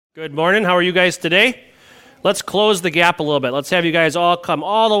Good morning. How are you guys today? Let's close the gap a little bit. Let's have you guys all come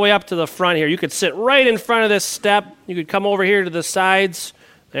all the way up to the front here. You could sit right in front of this step. You could come over here to the sides.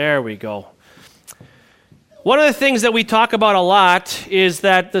 There we go. One of the things that we talk about a lot is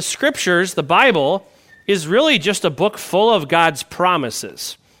that the scriptures, the Bible, is really just a book full of God's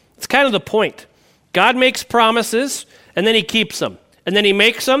promises. It's kind of the point. God makes promises, and then he keeps them. And then he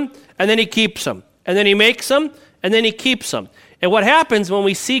makes them, and then he keeps them. And then he makes them, and then he keeps them. And what happens when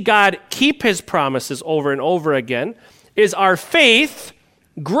we see God keep his promises over and over again is our faith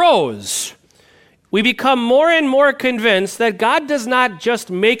grows. We become more and more convinced that God does not just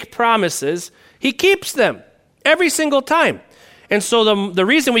make promises, he keeps them every single time. And so the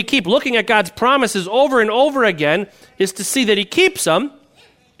reason we keep looking at God's promises over and over again is to see that he keeps them,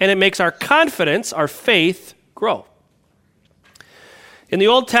 and it makes our confidence, our faith, grow. In the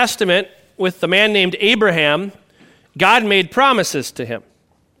Old Testament, with the man named Abraham, God made promises to him.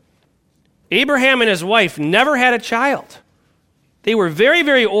 Abraham and his wife never had a child. They were very,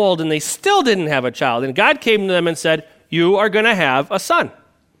 very old, and they still didn't have a child. And God came to them and said, "You are going to have a son.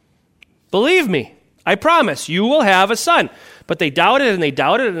 Believe me, I promise, you will have a son." But they doubted, and they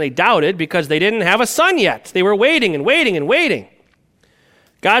doubted, and they doubted because they didn't have a son yet. They were waiting and waiting and waiting.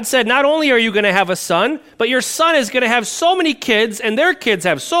 God said, not only are you going to have a son, but your son is going to have so many kids, and their kids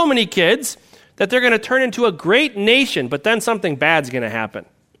have so many kids, that they're going to turn into a great nation, but then something bad's going to happen.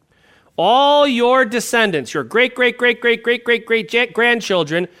 All your descendants, your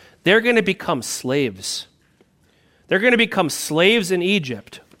great-great-great-great-great-great-great-grandchildren, they're going to become slaves. They're going to become slaves in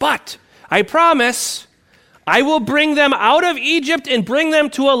Egypt. But I promise, I will bring them out of Egypt and bring them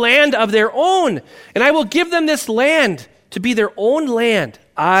to a land of their own. And I will give them this land to be their own land.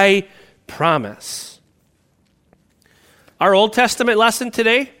 I promise. Our Old Testament lesson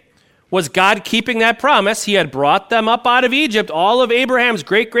today was God keeping that promise. He had brought them up out of Egypt, all of Abraham's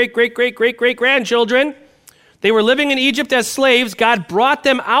great-great-great-great-great-great-grandchildren. They were living in Egypt as slaves. God brought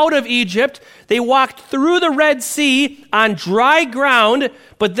them out of Egypt. They walked through the Red Sea on dry ground,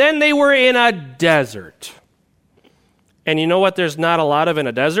 but then they were in a desert. And you know what there's not a lot of in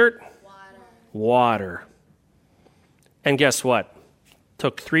a desert? Water. And guess what? It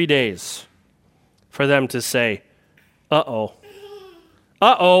took 3 days for them to say, uh-oh.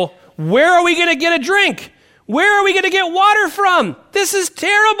 Where are we going to get a drink? Where are we going to get water from? This is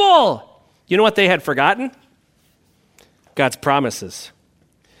terrible. You know what they had forgotten? God's promises.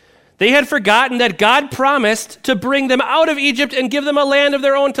 They had forgotten that God promised to bring them out of Egypt and give them a land of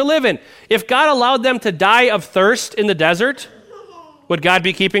their own to live in. If God allowed them to die of thirst in the desert, would God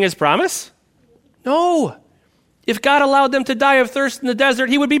be keeping his promise? No. If God allowed them to die of thirst in the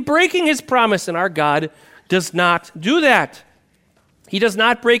desert, he would be breaking his promise, and our God does not do that. He does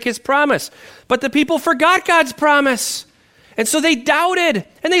not break his promise. But the people forgot God's promise. And so they doubted.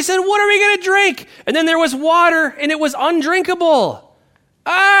 And they said, what are we going to drink? And then there was water, and it was undrinkable.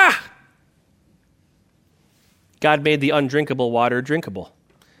 God made the undrinkable water drinkable.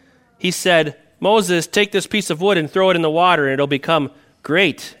 He said, Moses, take this piece of wood and throw it in the water, and it'll become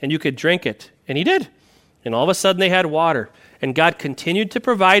great, and you could drink it. And he did. And all of a sudden they had water. And God continued to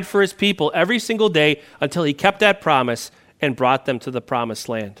provide for his people every single day until he kept that promise and brought them to the promised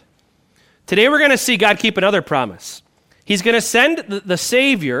land. Today we're going to see God keep another promise. He's going to send the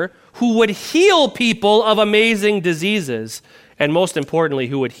Savior who would heal people of amazing diseases, and most importantly,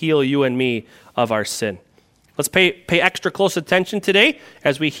 who would heal you and me of our sin. Let's pay extra close attention today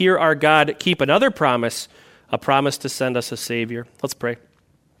as we hear our God keep another promise, a promise to send us a Savior. Let's pray.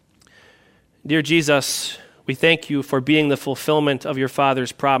 Dear Jesus, we thank you for being the fulfillment of your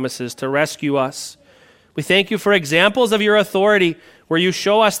Father's promises to rescue us. We thank you for examples of your authority where you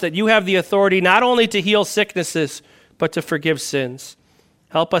show us that you have the authority not only to heal sicknesses, but to forgive sins.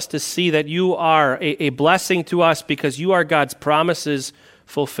 Help us to see that you are a blessing to us because you are God's promises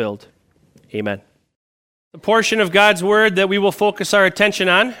fulfilled. Amen. The portion of God's word that we will focus our attention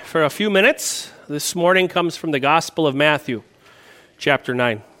on for a few minutes this morning comes from the Gospel of Matthew, chapter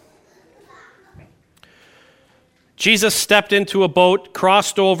 9. Jesus stepped into a boat,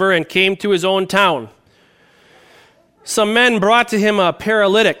 crossed over, and came to his own town. Some men brought to him a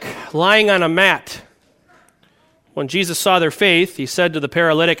paralytic lying on a mat. When Jesus saw their faith, he said to the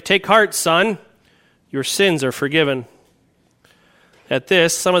paralytic, "Take heart, son, your sins are forgiven." At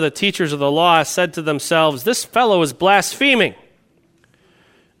this, some of the teachers of the law said to themselves, "This fellow is blaspheming."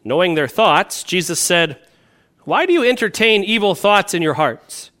 Knowing their thoughts, Jesus said, "Why do you entertain evil thoughts in your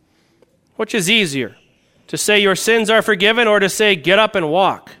hearts? Which is easier, to say your sins are forgiven or to say get up and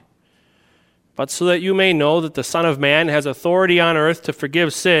walk? But so that you may know that the Son of Man has authority on earth to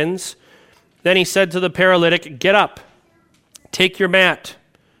forgive sins." Then he said to the paralytic, "Get up, take your mat,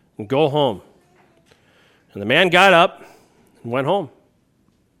 and go home." And the man got up and went home.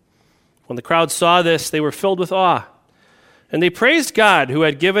 When the crowd saw this, they were filled with awe, and they praised God who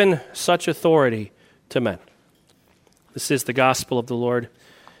had given such authority to men. This is the gospel of the Lord.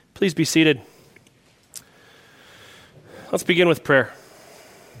 Please be seated. Let's begin with prayer.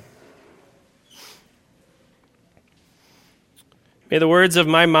 May the words of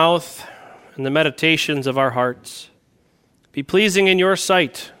my mouth and the meditations of our hearts be pleasing in your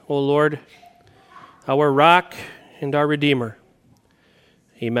sight, O Lord, our rock and our Redeemer.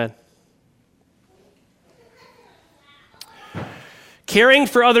 Amen. Caring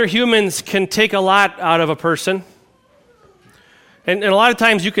for other humans can take a lot out of a person. And a lot of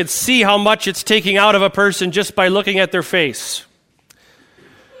times you could see how much it's taking out of a person just by looking at their face.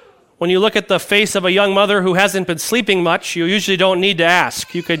 When you look at the face of a young mother who hasn't been sleeping much, you usually don't need to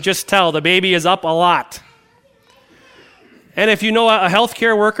ask. You could just tell the baby is up a lot. And if you know a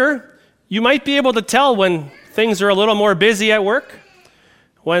healthcare worker, you might be able to tell when things are a little more busy at work,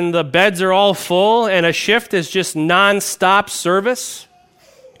 when the beds are all full and a shift is just nonstop service.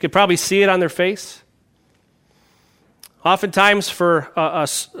 You could probably see it on their face. Oftentimes for a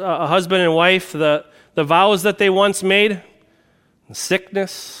husband and wife, the vows that they once made, in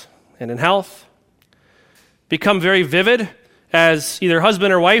sickness and in health, become very vivid as either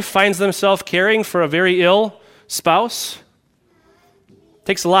husband or wife finds themselves caring for a very ill spouse. It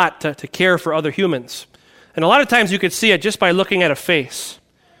takes a lot to care for other humans. And a lot of times you could see it just by looking at a face.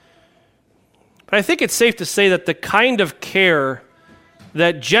 But I think it's safe to say that the kind of care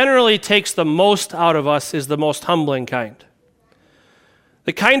that generally takes the most out of us is the most humbling kind.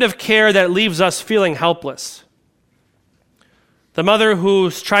 The kind of care that leaves us feeling helpless. The mother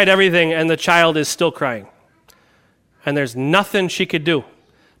who's tried everything and the child is still crying. And there's nothing she could do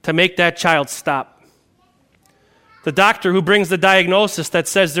to make that child stop. The doctor who brings the diagnosis that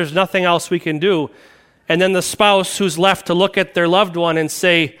says there's nothing else we can do. And then the spouse who's left to look at their loved one and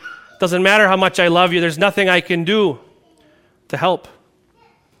say, "Doesn't matter how much I love you, there's nothing I can do to help."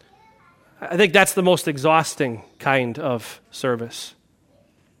 I think that's the most exhausting kind of service.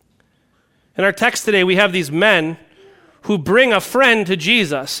 In our text today, we have these men who bring a friend to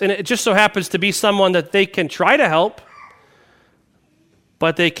Jesus, and it just so happens to be someone that they can try to help,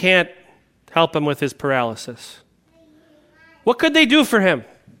 but they can't help him with his paralysis. What could they do for him?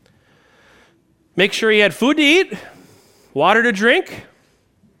 Make sure he had food to eat, water to drink,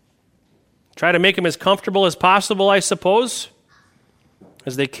 try to make him as comfortable as possible, I suppose,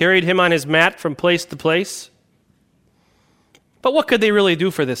 as they carried him on his mat from place to place. But what could they really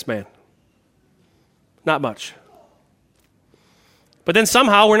do for this man? Not much. But then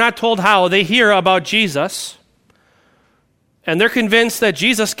somehow, we're not told how, they hear about Jesus, and they're convinced that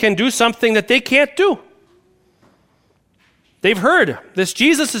Jesus can do something that they can't do. They've heard this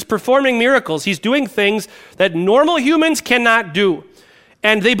Jesus is performing miracles. He's doing things that normal humans cannot do.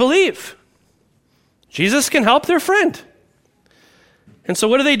 And they believe Jesus can help their friend. And so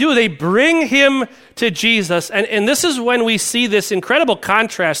what do? They bring him to Jesus. And this is when we see this incredible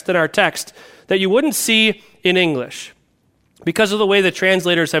contrast in our text that you wouldn't see in English because of the way the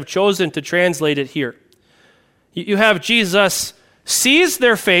translators have chosen to translate it here. You have Jesus sees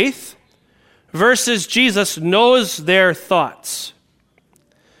their faith versus Jesus knows their thoughts.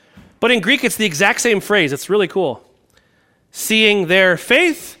 But in Greek, it's the exact same phrase. It's really cool. Seeing their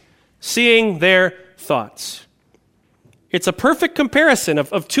faith, seeing their thoughts. It's a perfect comparison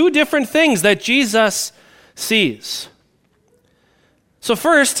of two different things that Jesus sees. So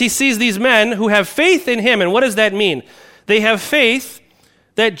first, he sees these men who have faith in him. And what does that mean? They have faith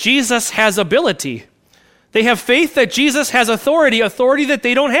that Jesus has ability. They have faith that Jesus has authority that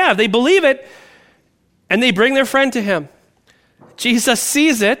they don't have. They believe it, and they bring their friend to him. Jesus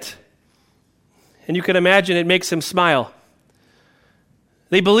sees it, and you can imagine it makes him smile.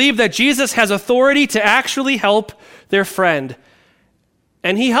 They believe that Jesus has authority to actually help their friend.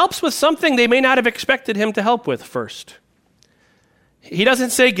 And he helps with something they may not have expected him to help with first. He doesn't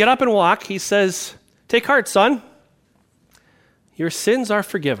say, "Get up and walk." He says, "Take heart, son. Your sins are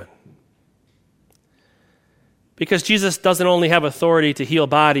forgiven." Because Jesus doesn't only have authority to heal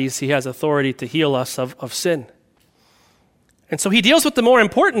bodies, he has authority to heal us of sin. And so he deals with the more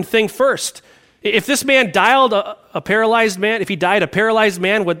important thing first. If this man died a paralyzed man, if he died a paralyzed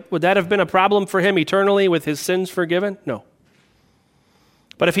man, would that have been a problem for him eternally with his sins forgiven? No.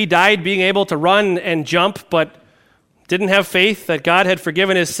 But if he died being able to run and jump, but didn't have faith that God had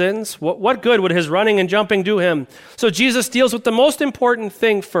forgiven his sins, what good would his running and jumping do him? So Jesus deals with the most important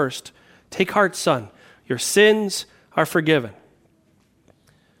thing first. Take heart, son. Your sins are forgiven.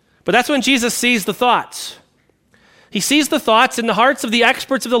 But that's when Jesus sees the thoughts. He sees the thoughts in the hearts of the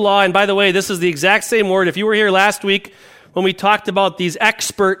experts of the law. And by the way, this is the exact same word. If you were here last week when we talked about these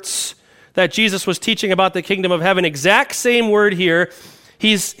experts that Jesus was teaching about the kingdom of heaven, exact same word here.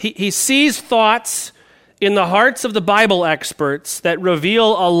 He sees thoughts in the hearts of the Bible experts that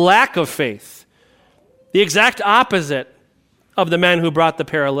reveal a lack of faith, the exact opposite of the men who brought the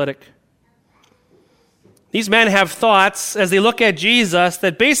paralytic. These men have thoughts as they look at Jesus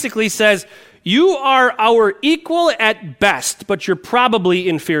that basically says, you are our equal at best, but you're probably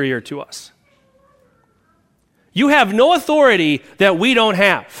inferior to us. You have no authority that we don't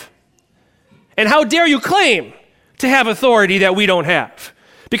have. And how dare you claim to have authority that we don't have?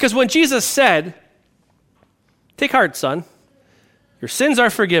 Because when Jesus said, take heart, son, your sins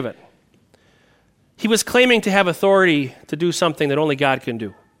are forgiven, he was claiming to have authority to do something that only God can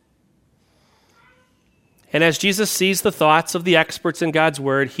do. And as Jesus sees the thoughts of the experts in God's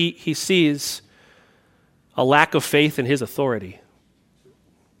word, he sees a lack of faith in his authority.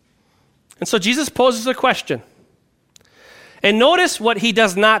 And so Jesus poses a question. And notice what he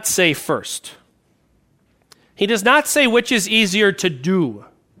does not say first. He does not say which is easier to do.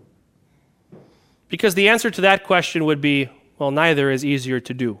 Because the answer to that question would be, well, neither is easier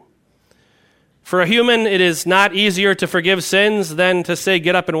to do. For a human, it is not easier to forgive sins than to say,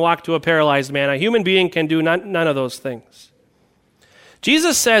 get up and walk to a paralyzed man. A human being can do none of those things.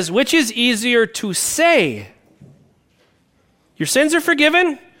 Jesus says, which is easier to say? Your sins are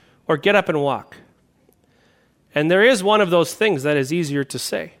forgiven, or get up and walk? And there is one of those things that is easier to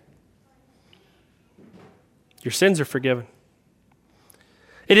say. Your sins are forgiven.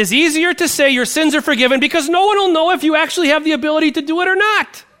 It is easier to say your sins are forgiven because no one will know if you actually have the ability to do it or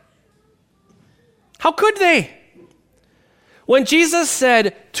not. How could they? When Jesus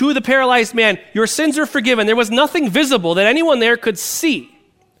said to the paralyzed man, your sins are forgiven, there was nothing visible that anyone there could see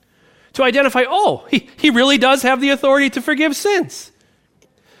to identify, oh, he really does have the authority to forgive sins.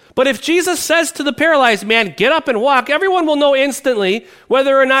 But if Jesus says to the paralyzed man, get up and walk, everyone will know instantly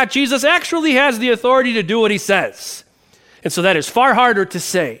whether or not Jesus actually has the authority to do what he says. And so that is far harder to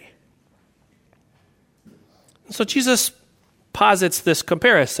say. So Jesus posits this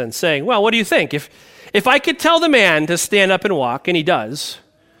comparison, saying, well, what do you think? If I could tell the man to stand up and walk, and he does,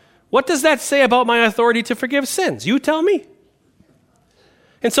 what does that say about my authority to forgive sins? You tell me.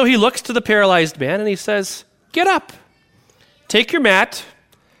 And so he looks to the paralyzed man and he says, get up, take your mat,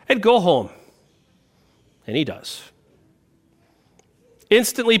 and go home. And he does.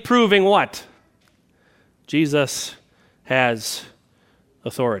 Instantly proving what? Jesus has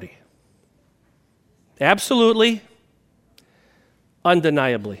authority. Absolutely,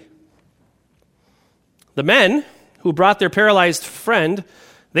 undeniably. The men who brought their paralyzed friend,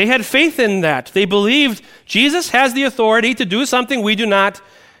 they had faith in that. They believed Jesus has the authority to do something we do not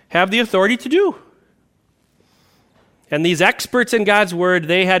have the authority to do. And these experts in God's word,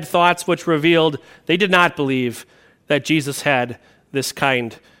 they had thoughts which revealed they did not believe that Jesus had this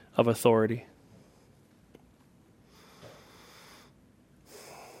kind of authority.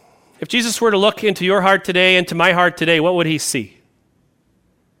 If Jesus were to look into your heart today, into my heart today, what would he see?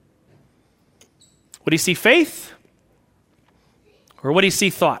 Would he see faith? Or would he see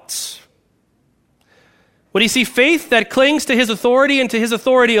thoughts? Would he see faith that clings to his authority and to his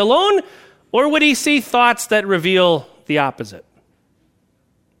authority alone? Or would he see thoughts that reveal the opposite?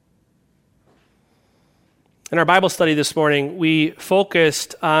 In our Bible study this morning, we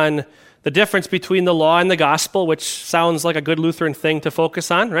focused on the difference between the law and the gospel, which sounds like a good Lutheran thing to focus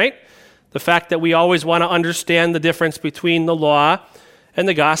on, right? The fact that we always want to understand the difference between the law and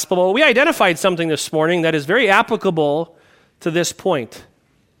the gospel. Well, we identified something this morning that is very applicable to this point.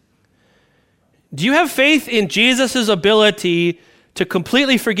 Do you have faith in Jesus' ability to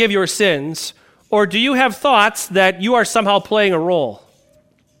completely forgive your sins, or do you have thoughts that you are somehow playing a role?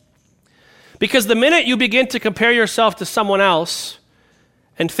 Because the minute you begin to compare yourself to someone else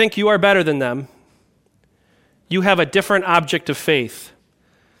and think you are better than them, you have a different object of faith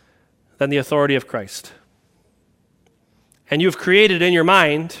than the authority of Christ. And you've created in your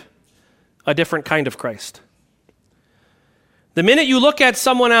mind a different kind of Christ. The minute you look at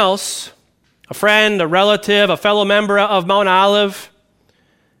someone else, a friend, a relative, a fellow member of Mount Olive,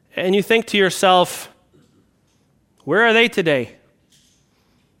 and you think to yourself, where are they today?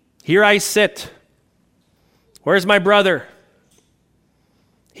 Here I sit. Where's my brother?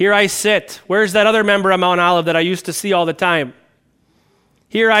 Here I sit. Where's that other member of Mount Olive that I used to see all the time?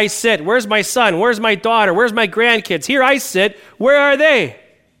 Here I sit. Where's my son? Where's my daughter? Where's my grandkids? Here I sit. Where are they?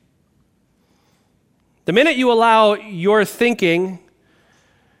 The minute you allow your thinking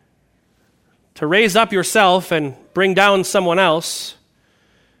to raise up yourself and bring down someone else,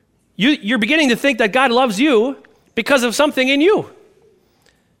 you're beginning to think that God loves you because of something in you.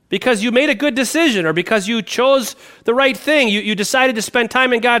 Because you made a good decision, or because you chose the right thing. You decided to spend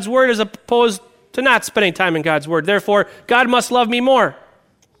time in God's Word as opposed to not spending time in God's Word. Therefore, God must love me more.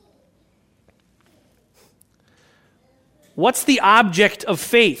 What's the object of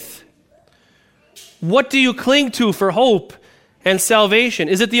faith? What do you cling to for hope and salvation?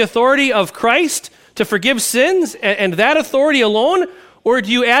 Is it the authority of Christ to forgive sins and that authority alone? Or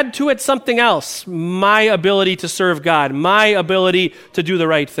do you add to it something else? My ability to serve God, my ability to do the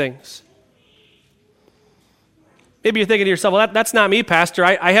right things. Maybe you're thinking to yourself, well, that's not me, Pastor.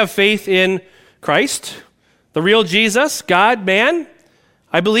 I have faith in Christ, the real Jesus, God, man.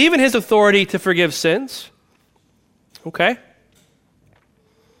 I believe in his authority to forgive sins. Okay.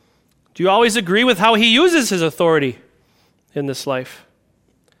 Do you always agree with how he uses his authority in this life?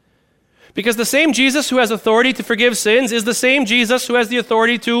 Because the same Jesus who has authority to forgive sins is the same Jesus who has the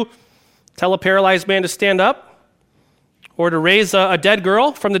authority to tell a paralyzed man to stand up, or to raise a dead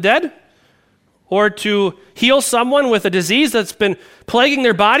girl from the dead, or to heal someone with a disease that's been plaguing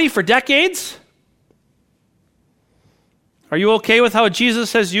their body for decades. Are you okay with how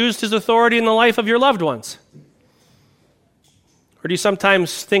Jesus has used his authority in the life of your loved ones? Or do you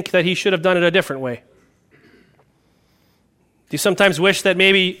sometimes think that he should have done it a different way? Do you sometimes wish that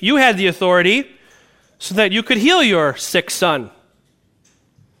maybe you had the authority so that you could heal your sick son?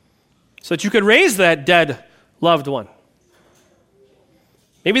 So that you could raise that dead loved one?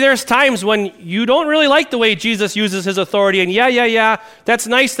 Maybe there's times when you don't really like the way Jesus uses his authority, and yeah, that's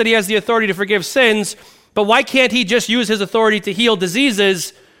nice that he has the authority to forgive sins, but why can't he just use his authority to heal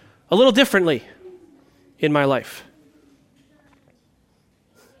diseases a little differently in my life?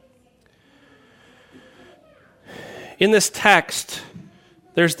 In this text,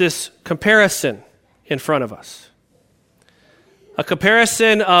 there's this comparison in front of us. A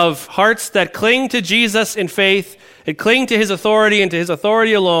comparison of hearts that cling to Jesus in faith and cling to his authority and to his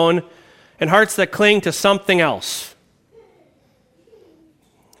authority alone, and hearts that cling to something else.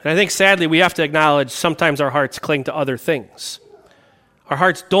 And I think sadly we have to acknowledge sometimes our hearts cling to other things. Our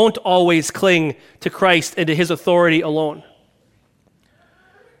hearts don't always cling to Christ and to his authority alone.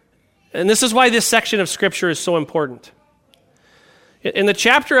 And this is why this section of Scripture is so important. In the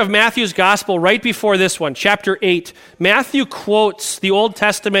chapter of Matthew's Gospel, right before this one, chapter 8, Matthew quotes the Old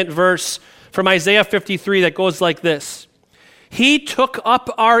Testament verse from Isaiah 53 that goes like this: "He took up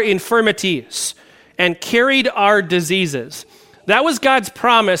our infirmities and carried our diseases." That was God's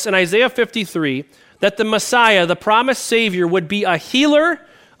promise in Isaiah 53, that the Messiah, the promised Savior, would be a healer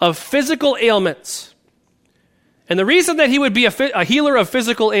of physical ailments. And the reason that he would be a healer of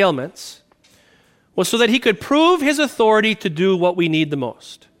physical ailments was so that he could prove his authority to do what we need the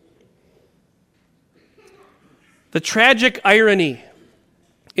most. The tragic irony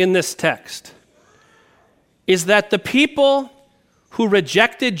in this text is that the people who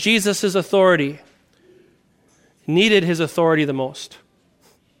rejected Jesus' authority needed his authority the most.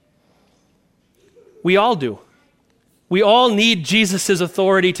 We all do. We all need Jesus'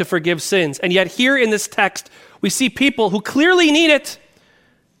 authority to forgive sins. And yet here in this text, we see people who clearly need it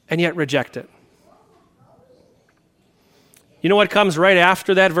and yet reject it. You know what comes right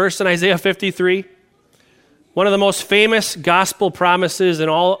after that verse in Isaiah 53? One of the most famous gospel promises in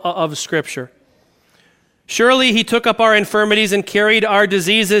all of Scripture. "Surely he took up our infirmities and carried our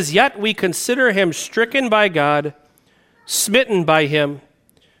diseases, yet we consider him stricken by God, smitten by him,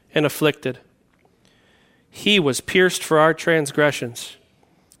 and afflicted. He was pierced for our transgressions.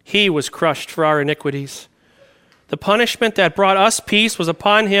 He was crushed for our iniquities. The punishment that brought us peace was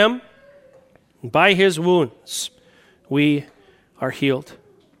upon him, and by his wounds we are healed.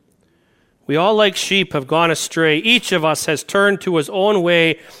 We all like sheep have gone astray. Each of us has turned to his own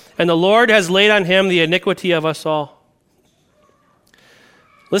way, and the Lord has laid on him the iniquity of us all."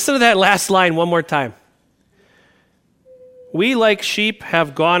 Listen to that last line one more time. We like sheep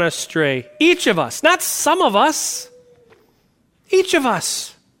have gone astray. Each of us, not some of us. Each of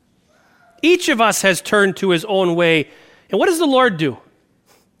us. Each of us has turned to his own way. And what does the Lord do?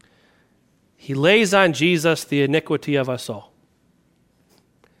 He lays on Jesus the iniquity of us all.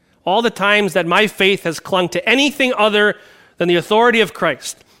 All the times that my faith has clung to anything other than the authority of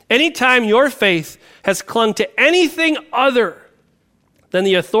Christ, anytime your faith has clung to anything other than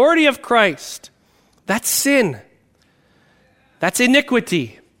the authority of Christ, that's sin. That's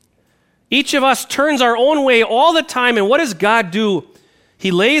iniquity. Each of us turns our own way all the time, and what does God do?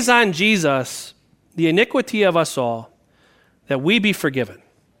 He lays on Jesus the iniquity of us all, that we be forgiven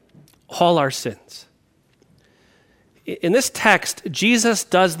all our sins. In this text, Jesus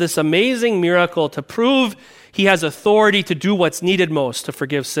does this amazing miracle to prove he has authority to do what's needed most to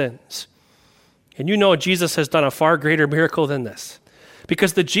forgive sins. And you know Jesus has done a far greater miracle than this.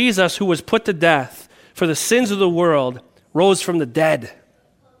 Because the Jesus who was put to death for the sins of the world rose from the dead.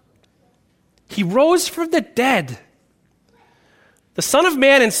 He rose from the dead. The Son of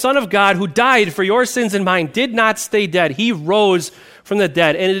Man and Son of God who died for your sins and mine did not stay dead. He rose from the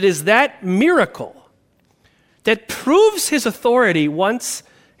dead. And it is that miracle that proves his authority once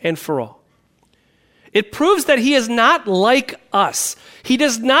and for all. It proves that he is not like us. He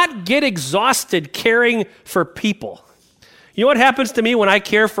does not get exhausted caring for people. You know what happens to me when I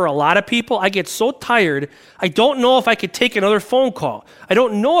care for a lot of people? I get so tired, I don't know if I could take another phone call. I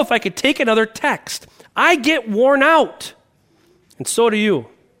don't know if I could take another text. I get worn out. And so do you.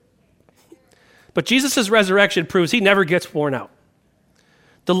 But Jesus' resurrection proves he never gets worn out.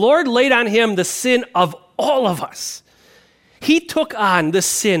 The Lord laid on him the sin of all of us. He took on the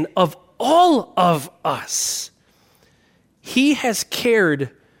sin of all of us. He has cared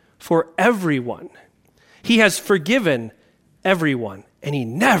for everyone. He has forgiven everyone. And he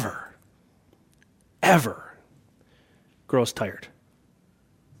never, ever grows tired.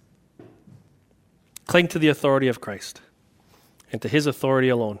 Cling to the authority of Christ and to his authority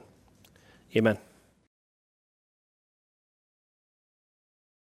alone. Amen.